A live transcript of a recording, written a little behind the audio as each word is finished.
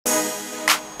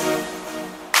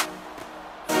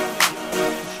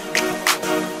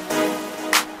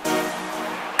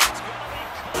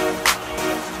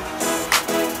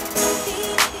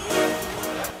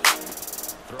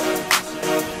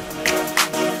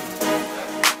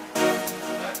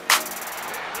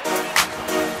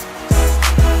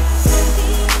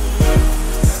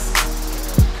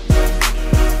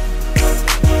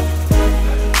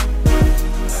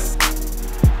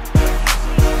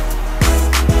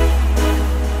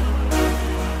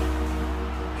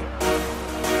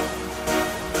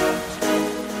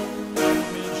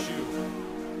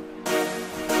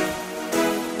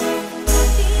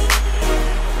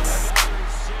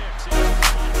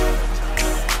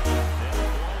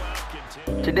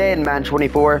Today in Madden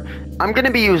 24, I'm going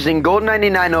to be using gold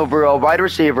 99 overall wide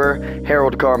receiver,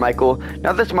 Harold Carmichael.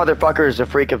 Now this motherfucker is a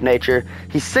freak of nature.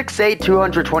 He's 6'8",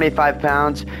 225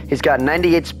 pounds. He's got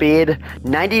 98 speed,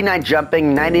 99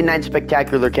 jumping, 99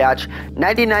 spectacular catch,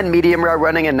 99 medium route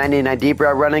running, and 99 deep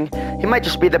route running. He might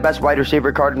just be the best wide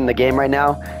receiver card in the game right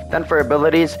now. Then for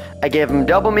abilities, I gave him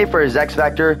double me for his X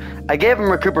Factor. I gave him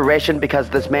recuperation because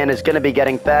this man is going to be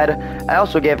getting fed. I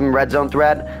also gave him red zone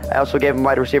threat. I also gave him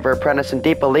wide receiver apprentice and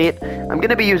deep elite. I'm going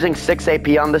to be using 6 AP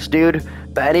on this dude.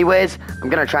 But anyways, I'm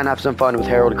going to try and have some fun with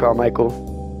Harold Carmichael.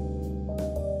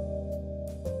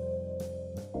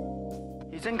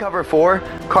 He's in cover 4.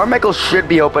 Carmichael should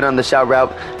be open on this out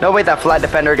route. No way that flat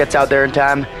defender gets out there in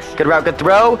time. Good route, good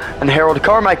throw. And Harold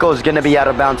Carmichael is going to be out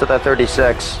of bounds at the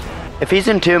 36. If he's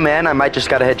in 2-man, I might just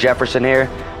got to hit Jefferson here.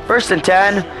 1st and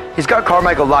 10. He's got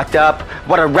Carmichael locked up.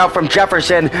 What a route from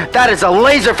Jefferson. That is a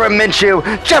laser from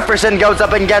Minshew. Jefferson goes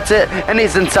up and gets it, and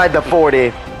he's inside the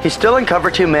 40. He's still in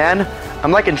cover 2-man.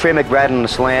 I'm liking Trey McBride on the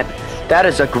slant. That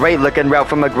is a great-looking route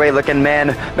from a great-looking man.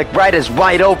 McBride is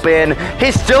wide open.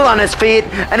 He's still on his feet,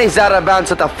 and he's out of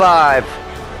bounds at the 5.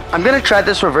 I'm going to try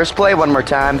this reverse play one more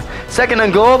time. 2nd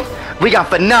and goal. We got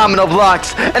phenomenal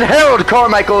blocks, and Harold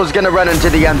Carmichael is going to run into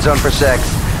the end zone for 6.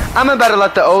 I'm about to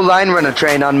let the O-line run a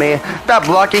train on me. That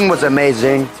blocking was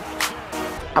amazing.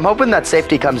 I'm hoping that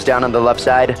safety comes down on the left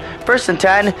side. 1st and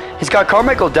 10. He's got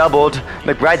Carmichael doubled.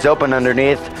 McBride's open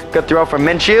underneath. Good throw from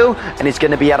Minshew, and he's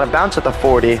going to be out of bounds at the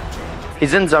 40.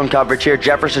 He's in zone coverage here.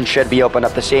 Jefferson should be open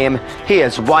up the seam. He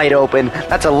is wide open.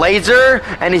 That's a laser,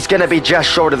 and he's going to be just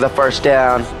short of the 1st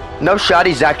down. No shot,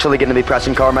 he's actually going to be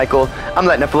pressing Carmichael. I'm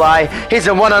letting it fly. He's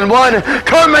a one-on-one.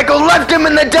 Carmichael left him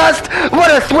in the dust. What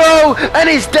a throw, and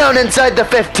he's down inside the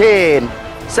 15.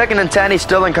 2nd and 10, he's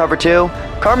still in cover 2.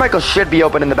 Carmichael should be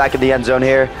open in the back of the end zone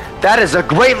here. That is a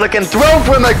great-looking throw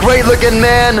from a great-looking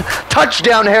man.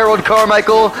 Touchdown, Harold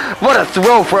Carmichael. What a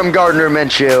throw from Gardner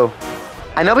Minshew.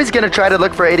 I know he's going to try to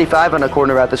look for 85 on a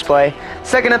corner route this play.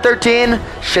 2nd and 13.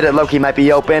 Shit, it Loki might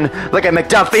be open. Look at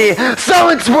McDuffie. So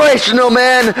inspirational,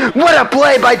 man. What a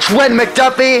play by Trent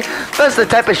McDuffie. That's the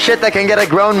type of shit that can get a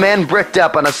grown man bricked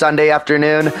up on a Sunday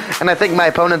afternoon. And I think my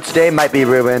opponent's day might be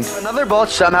ruined. If another ball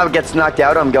somehow gets knocked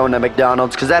out, I'm going to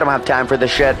McDonald's because I don't have time for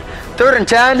this shit. 3rd and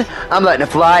 10. I'm letting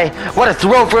it fly. What a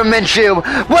throw from Minshew.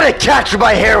 What a catch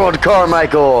by Harold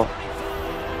Carmichael.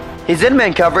 He's in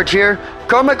man coverage here.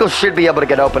 Carmichael should be able to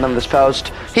get open on this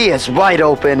post. He is wide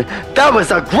open. That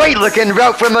was a great-looking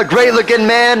route from a great-looking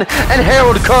man, and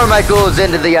Harold Carmichael is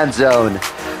into the end zone.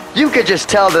 You could just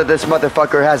tell that this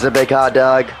motherfucker has a big hot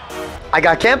dog. I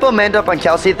got Campbell manned up on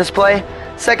Kelsey this play.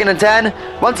 2nd and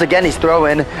 10. Once again, he's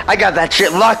throwing. I got that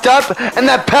shit locked up, and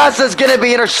that pass is going to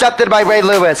be intercepted by Ray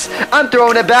Lewis. I'm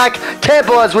throwing it back.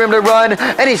 Campbell has room to run,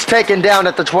 and he's taken down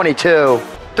at the 22.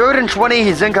 3rd and 20,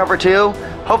 he's in cover 2.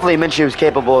 Hopefully Minshew is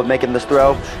capable of making this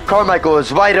throw. Carmichael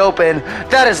is wide open.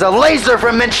 That is a laser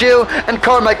from Minshew, and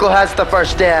Carmichael has the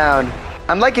 1st down.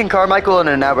 I'm liking Carmichael in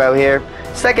an out route here.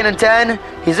 2nd and 10,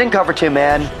 he's in cover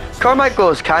 2-man. Carmichael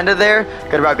is kind of there.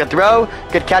 Good route, good throw.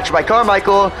 Good catch by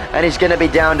Carmichael, and he's going to be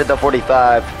down to the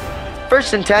 45.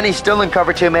 1st and 10, he's still in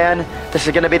cover 2-man. This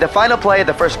is going to be the final play of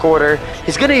the 1st quarter.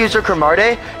 He's going to use her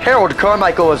Cromartie. Harold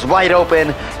Carmichael is wide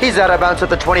open. He's out of bounds at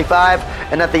the 25.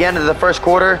 And at the end of the 1st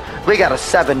quarter, we got a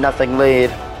 7-0 lead.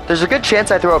 There's a good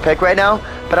chance I throw a pick right now,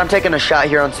 but I'm taking a shot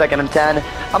here on 2nd and 10.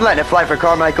 I'm letting it fly for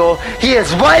Carmichael. He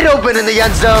is wide open in the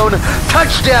end zone.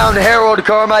 Touchdown, Harold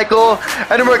Carmichael.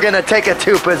 And we're going to take a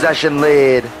 2-possession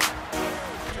lead.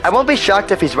 I won't be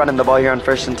shocked if he's running the ball here on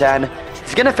 1st and 10.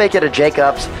 He's going to fake it to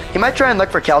Jacobs. He might try and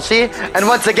look for Kelsey. And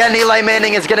once again, Eli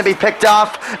Manning is going to be picked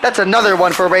off. That's another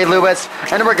one for Ray Lewis.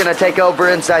 And we're going to take over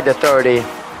inside the 30.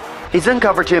 He's in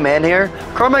cover 2-man here.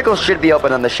 Carmichael should be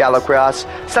open on the shallow cross.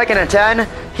 2nd and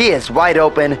 10. He is wide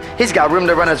open. He's got room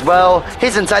to run as well.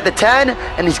 He's inside the 10.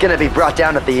 And he's going to be brought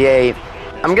down at the 8.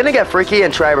 I'm going to get freaky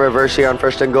and try reverse here on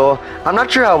 1st and goal. I'm not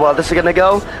sure how well this is going to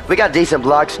go. We got decent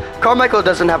blocks. Carmichael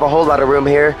doesn't have a whole lot of room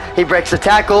here. He breaks the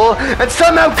tackle, and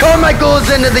somehow Carmichael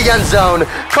is into the end zone.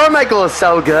 Carmichael is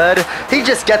so good. He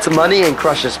just gets money and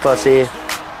crushes pussy.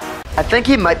 I think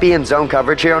he might be in zone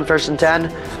coverage here on 1st and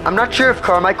 10. I'm not sure if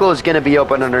Carmichael is going to be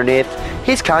open underneath.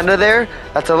 He's kind of there.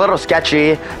 That's a little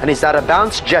sketchy, and he's out of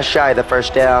bounds just shy of the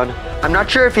 1st down. I'm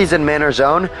not sure if he's in man or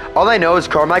zone. All I know is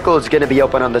Carmichael is going to be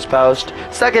open on this post.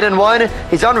 2nd and 1.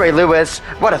 He's on Ray Lewis.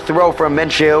 What a throw from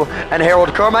Minshew. And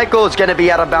Harold Carmichael is going to be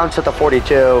out of bounds at the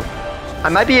 42. I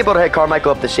might be able to hit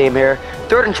Carmichael up the seam here.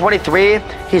 3rd and 23.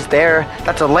 He's there.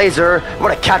 That's a laser.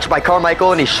 What a catch by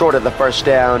Carmichael, and he's short of the 1st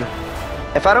down.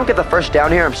 If I don't get the first down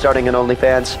here, I'm starting an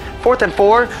OnlyFans. 4th and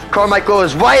 4. Carmichael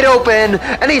is wide open,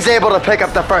 and he's able to pick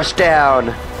up the first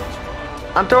down.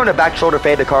 I'm throwing a back shoulder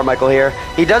fade to Carmichael here.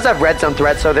 He does have red zone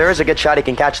threat, so there is a good shot he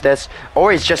can catch this,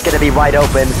 or he's just going to be wide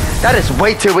open. That is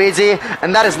way too easy,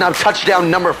 and that is now touchdown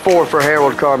number 4 for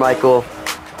Harold Carmichael.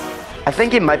 I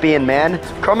think he might be in man.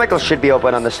 Carmichael should be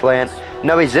open on the slant.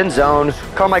 No, he's in zone.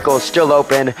 Carmichael is still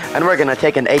open, and we're going to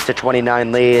take an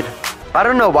 8-29 lead. I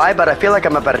don't know why, but I feel like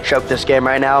I'm about to choke this game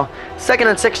right now. 2nd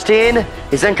and 16.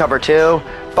 He's in cover 2.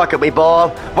 Fuck it, we ball.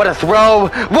 What a throw.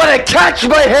 What a catch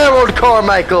by Harold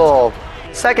Carmichael.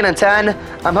 2nd and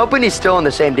 10. I'm hoping he's still in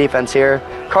the same defense here.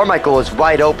 Carmichael is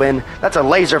wide open. That's a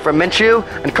laser from Minshew,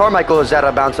 and Carmichael is out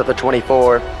of bounds at the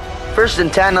 24. 1st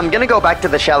and 10. I'm going to go back to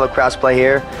the shallow cross play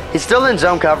here. He's still in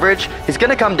zone coverage. He's going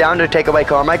to come down to take away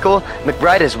Carmichael.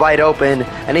 McBride is wide open,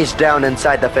 and he's down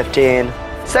inside the 15.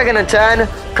 2nd and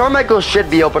 10. Carmichael should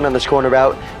be open on this corner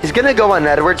route. He's going to go on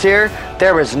Edwards here.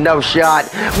 There is no shot.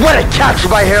 What a catch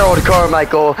by Harold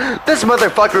Carmichael. This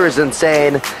motherfucker is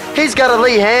insane. He's got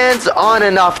elite hands on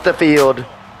and off the field.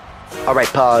 All right,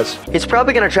 pause. He's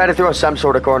probably going to try to throw some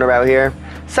sort of corner out here.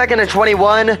 2nd and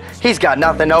 21. He's got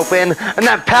nothing open. And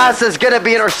that pass is going to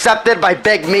be intercepted by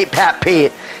Big Meat Pat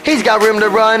Pete. He's got room to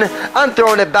run. I'm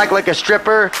throwing it back like a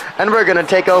stripper. And we're going to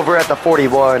take over at the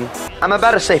 41. I'm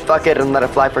about to say fuck it and let it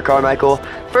fly for Carmichael.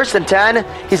 1st and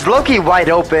 10. He's low-key wide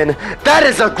open. That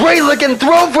is a great-looking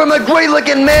throw from a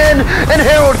great-looking man. And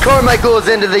Harold Carmichael is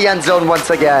into the end zone once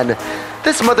again.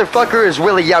 This motherfucker is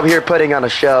really out here putting on a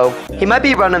show. He might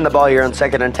be running the ball here on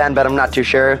 2nd and 10, but I'm not too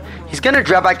sure. He's going to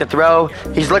drop back to throw.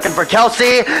 He's looking for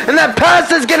Kelsey, and that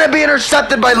pass is going to be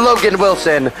intercepted by Logan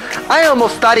Wilson. I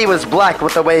almost thought he was black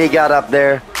with the way he got up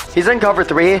there. He's in cover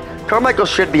 3. Carmichael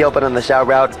should be open on this out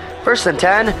route. 1st and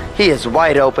 10. He is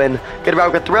wide open. Good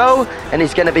route to throw, and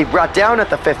he's going to be brought down at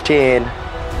the 15.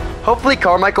 Hopefully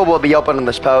Carmichael will be open on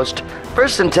this post.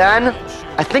 1st and 10.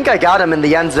 I think I got him in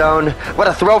the end zone. What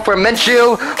a throw for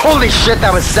Minshew. Holy shit,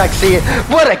 that was sexy.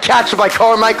 What a catch by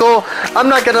Carmichael. I'm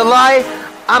not going to lie,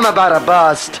 I'm about to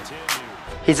bust.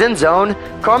 He's in zone.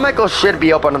 Carmichael should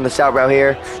be open on this out route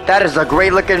here. That is a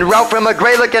great-looking route from a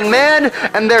great-looking man.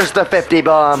 And there's the 50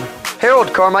 bomb.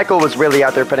 Harold Carmichael was really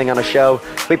out there putting on a show.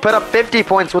 We put up 50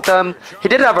 points with him. He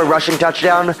did have a rushing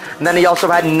touchdown, and then he also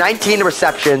had 19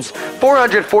 receptions,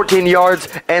 414 yards,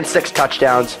 and 6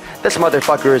 touchdowns. This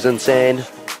motherfucker is insane.